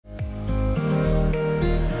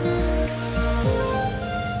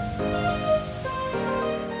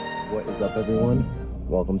up, everyone?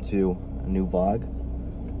 Welcome to a new vlog.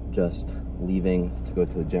 Just leaving to go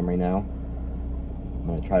to the gym right now. I'm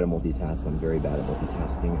gonna try to multitask. I'm very bad at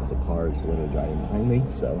multitasking as a car is literally driving behind me,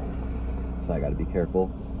 so I gotta be careful.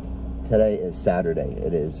 Today is Saturday.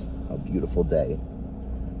 It is a beautiful day.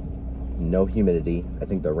 No humidity. I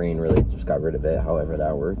think the rain really just got rid of it, however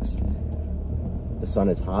that works. The sun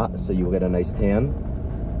is hot, so you'll get a nice tan.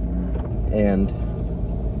 And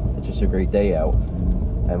it's just a great day out.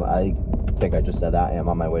 And I think I just said that I am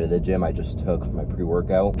on my way to the gym. I just took my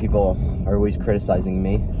pre-workout. People are always criticizing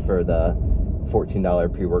me for the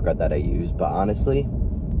 $14 pre-workout that I use, but honestly,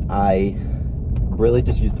 I really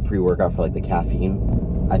just use the pre-workout for like the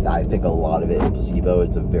caffeine. I think a lot of it is placebo.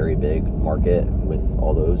 It's a very big market with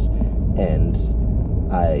all those, and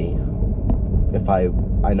I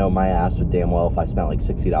know my ass would damn well if I spent like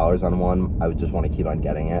 $60 on one, I would just want to keep on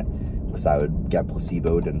getting it, because I would get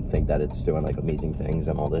placeboed and think that it's doing like amazing things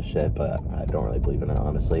and all this shit, but I don't really believe in it,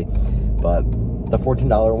 honestly. But the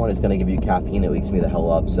 $14 one is going to give you caffeine. It wakes me the hell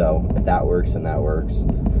up, so if that works, then that works.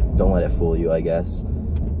 Don't let it fool you, I guess.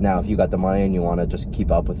 Now, if you got the money and you want to just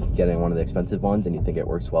keep up with getting one of the expensive ones and you think it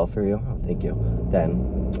works well for you, oh, thank you,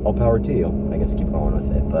 then all power to you. I guess keep going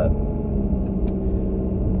with it, but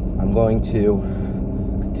I'm going to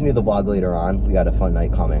continue the vlog later on. We got a fun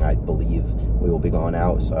night coming. I believe we will be going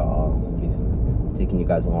out, so I'll be taking you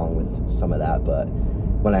guys along with some of that. But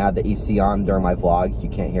when I have the AC on during my vlog, you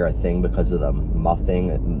can't hear a thing because of the muffling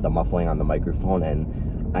on the microphone,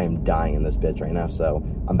 and I am dying in this bitch right now. So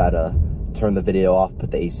I'm about to turn the video off, put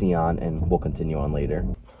the AC on, and we'll continue on later.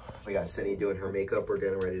 We got Cindy doing her makeup. We're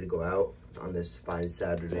getting ready to go out on this fine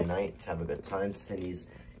Saturday night to have a good time. Cindy's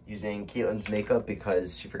using Caitlin's makeup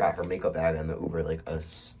because she forgot her makeup bag in the Uber like a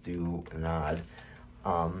stew-nod.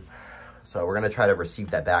 So we're gonna try to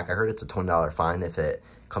receive that back. I heard it's a $20 fine if it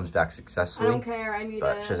comes back successfully. I don't care, I need it.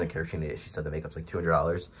 But she doesn't care if she needs it. She said the makeup's like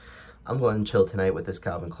 $200. I'm going to chill tonight with this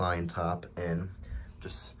Calvin Klein top and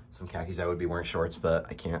just some khakis. I would be wearing shorts, but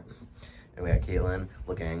I can't. And we got Caitlin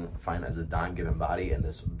looking fine as a dime given body in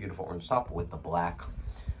this beautiful orange top with the black,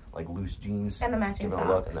 like loose jeans. And the matching sock.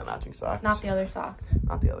 Look, and the matching socks. Not the other sock.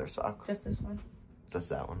 Not the other sock. Just this one. Just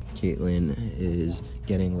that one. Caitlin is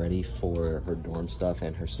getting ready for her dorm stuff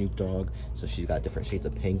and her Snoop Dogg. So she's got different shades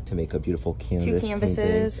of pink to make a beautiful canvas. 2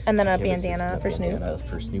 canvases, and then a bandana for Snoop.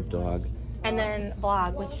 For Snoop Dogg. And then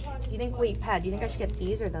vlog, which, do you think, wait, Pat, do you think I should get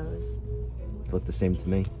these or those? They look the same to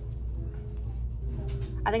me.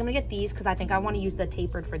 I think I'm gonna get these because I think I want to use the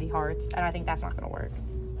tapered for the hearts, and I think that's not gonna work.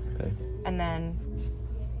 Okay. And then,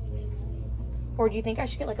 or do you think I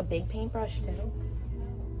should get like a big paintbrush too?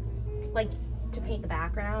 Like, to paint the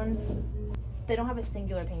backgrounds? They don't have a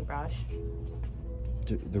singular paintbrush.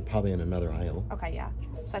 They're probably in another aisle. Okay, yeah.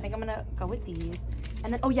 So I think I'm gonna go with these.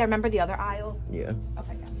 And then, oh yeah, remember the other aisle? Yeah.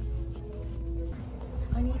 Okay, yeah.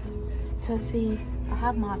 I need to see, I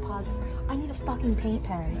have Mod Podge. I need a fucking paint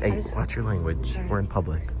pen. Hey, watch your language. We're in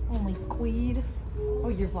public. Holy queed. Oh,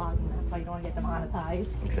 you're vlogging. That's why you don't want to get demonetized.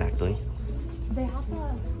 Exactly. They have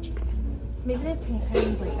to, maybe they have paint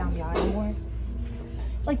pens like down the aisle more.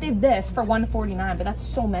 Like they have this for $149, but that's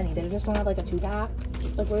so many. They just don't have like a 2-pack.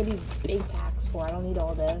 Like what are these big packs for? I don't need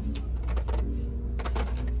all this.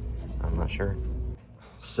 I'm not sure.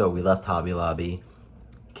 So we left Hobby Lobby.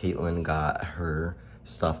 Caitlin got her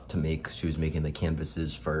stuff to make. She was making the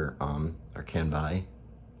canvases for or can buy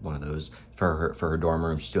one of those for her dorm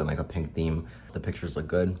room. She's doing like a pink theme. The pictures look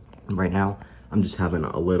good. And right now I'm just having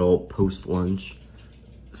a little post-lunch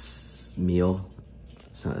meal.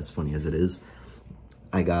 It's not as funny as it is.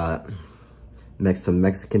 I got some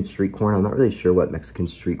Mexican street corn. I'm not really sure what Mexican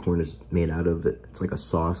street corn is made out of. It's like a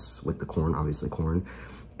sauce with the corn, obviously corn.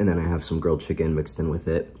 And then I have some grilled chicken mixed in with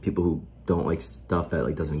it. People who don't like stuff that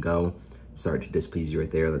like doesn't go, sorry to displease you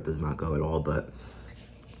right there, that does not go at all, but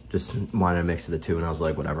just wanted to mix the two, and I was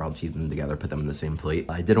like, whatever, I'll keep them together, put them in the same plate.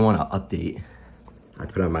 I didn't want to update. I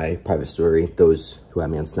put on my private story, those who have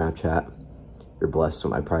me on Snapchat, you're blessed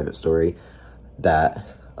with my private story, that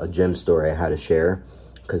a gym story I had to share,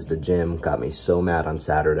 because the gym got me so mad on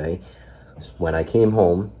Saturday. When I came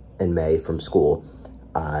home in May from school,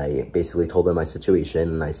 I basically told them my situation,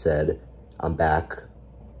 and I said, I'm back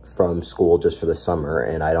from school just for the summer,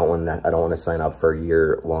 and I don't want to sign up for a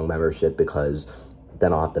year-long membership because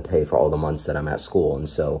then I'll have to pay for all the months that I'm at school. And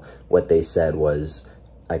so what they said was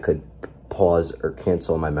I could pause or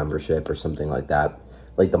cancel my membership or something like that,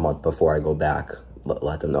 like the month before I go back,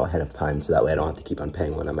 let them know ahead of time, so that way I don't have to keep on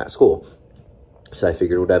paying when I'm at school. So I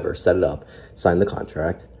figured whatever, set it up, signed the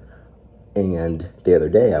contract. And the other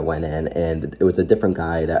day I went in and it was a different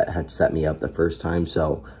guy that had set me up the first time.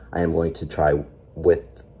 So I am going to try with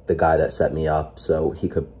the guy that set me up, so he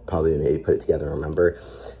could probably maybe put it together and remember.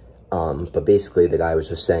 But basically the guy was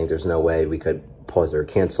just saying there's no way we could pause or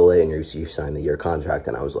cancel it, and you signed the year contract.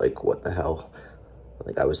 And I was like, what the hell?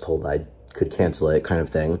 Like, I was told I could cancel it, kind of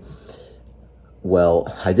thing.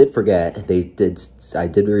 Well, I did forget. I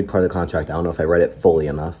did read part of the contract. I don't know if I read it fully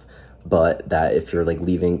enough, but that if you're like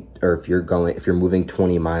leaving, or if you're moving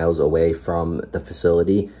 20 miles away from the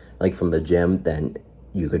facility, like from the gym, then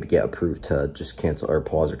you could get approved to just cancel or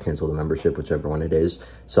pause or cancel the membership, whichever one it is.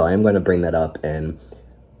 So I am going to bring that up, and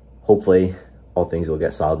hopefully all things will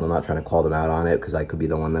get solved. I'm not trying to call them out on it, because I could be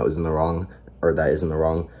the one that was in the wrong, or that is in the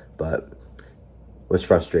wrong, but it was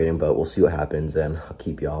frustrating. But we'll see what happens, and I'll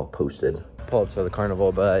keep y'all posted. Pull up to the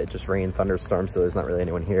Carnival, but it just rained, thunderstorm, so there's not really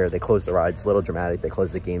anyone here. They closed the rides, a little dramatic. They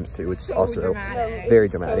closed the games too, which is also very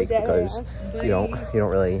dramatic, because you don't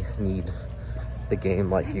really need the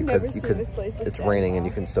game. Like, you could it's raining and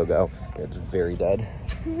you can still go. It's very dead.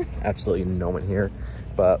 Absolutely no one here,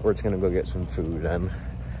 but we're just gonna go get some food and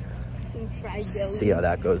see how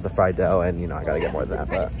that goes. The fried dough, and you know, I gotta get more than that,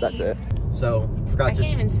 but that's it. So I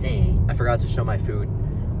forgot to show my food,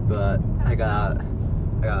 but I got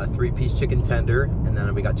a 3-piece chicken tender, and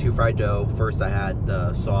then we got 2 fried dough. First I had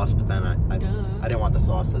the sauce, but then I didn't want the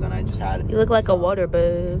sauce, so then I just had... You look like a water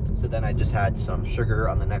bug. So then I just had some sugar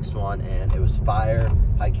on the next one, and it was fire.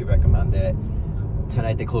 High-Q recommend it.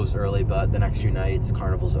 Tonight they closed early, but the next few nights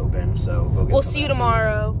Carnival's open, so go get We'll see you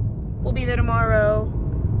tomorrow. We'll be there tomorrow.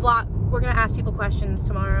 We're gonna ask people questions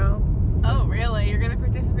tomorrow. Oh, really? You're gonna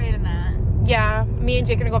participate in that? Yeah, me and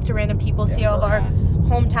Jake are gonna go up to random people, see all of our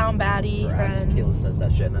hometown baddie friends. Caitlin says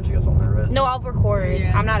that shit, and then she gets all nervous. No, I'll record.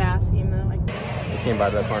 Yeah. I'm not asking though. We came by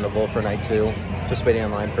the Carnival for night 2, just waiting in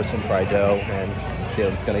line for some fried dough, and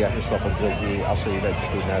Caitlin's gonna get herself a glizzy. I'll show you guys the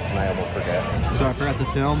food now tonight, I won't forget. So I forgot to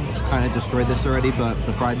film, kind of destroyed this already, but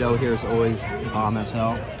the fried dough here is always bomb as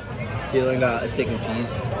hell. Caitlin got a steak and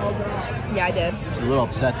cheese. Yeah, I did. She's a little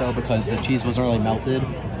upset though, because the cheese wasn't really melted.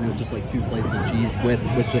 It was just like 2 slices of cheese with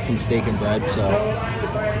just some steak and bread, so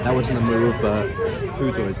that wasn't the move, but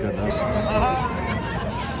food's always good though.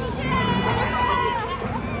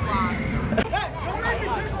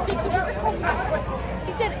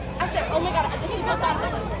 I said, oh my god, this is what's on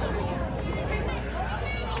this.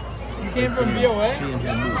 You came from BOA?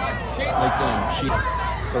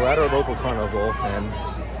 So we're at our local carnival, and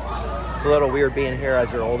it's a little weird being here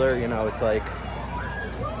as you're older, you know, it's like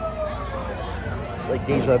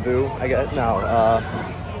deja vu, I guess,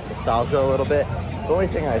 nostalgia a little bit. The only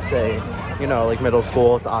thing I say, you know, like middle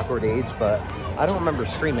school, it's awkward age, but I don't remember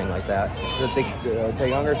screaming like that. The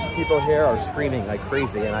younger people here are screaming like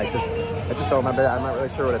crazy, and I just don't remember that. I'm not really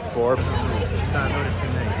sure what it's for. Not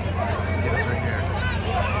noticing me. It's right here.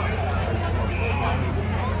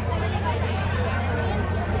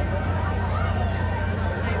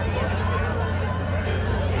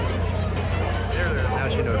 Now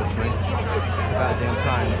she noticed me. Goddamn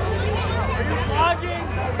time. Are you vlogging?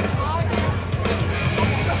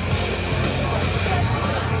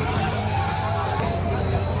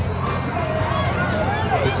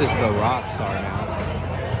 This is the rock star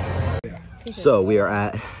now. So we are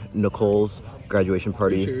at Nicole's graduation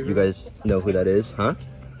party. Sure? You guys know who that is, huh?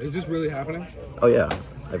 Is this really happening? Oh yeah,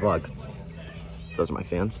 I vlog. Those are my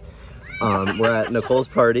fans. We're at Nicole's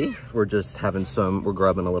party. We're just having we're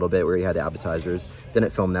grubbing a little bit. We already had the appetizers.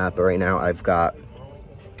 Didn't film that, but right now I've got,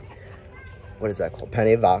 what is that called?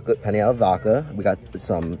 Penne alla vodka. We got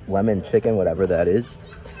some lemon chicken, whatever that is.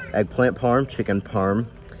 Eggplant parm, chicken parm.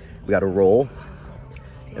 We got a roll.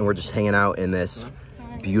 And we're just hanging out in this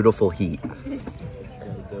beautiful heat.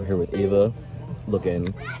 We're here with Ava,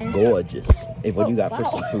 looking gorgeous. Ava, what do you got for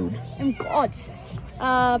some food? I'm gorgeous.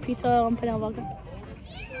 Pizza and penne alla vodka.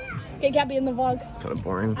 Get Gabby in the vlog. It's kind of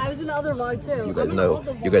boring. I was in the other vlog too. You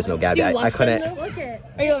guys know Gabby. I couldn't. Look it.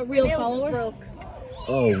 Are you a real follower?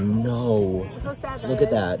 Oh no! How sad that Look at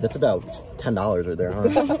that. That's about $10 right there,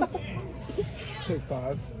 huh? Take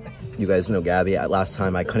 5. You guys know Gabby. Last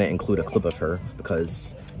time I couldn't include a clip of her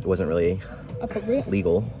because it wasn't really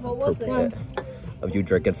legal. What was it? Of you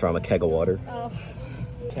drinking from a keg of water. Oh.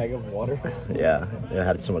 Keg of water? Yeah, it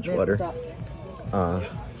had so much water.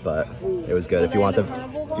 But it was good. If you want the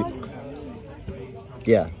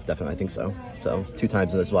yeah, definitely, I think so. So 2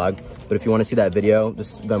 times in this vlog. But if you want to see that video,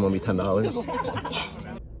 just Venmo me $10.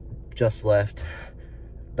 Just left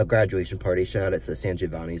the graduation party. Shout out to the San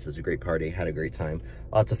Giovanni's. It was a great party. Had a great time.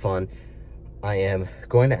 Lots of fun. I am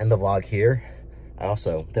going to end the vlog here. I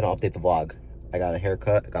also didn't update the vlog. I got a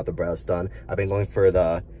haircut. I got the brows done. I've been going for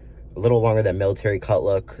a little longer than military cut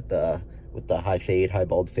look. With the high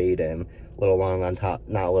bald fade, and a little long on top.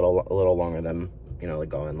 Not a little longer than, you know, like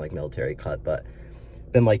going like military cut, but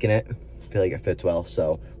been liking it. Feel like it fits well,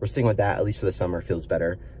 so we're sticking with that, at least for the summer. Feels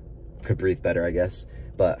better, could breathe better, I guess.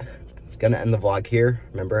 But gonna end the vlog here.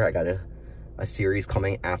 Remember, I got a series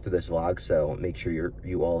coming after this vlog, so make sure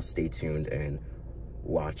you all stay tuned and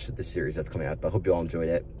watch the series that's coming out. But I hope you all enjoyed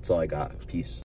it. That's all I got. Peace.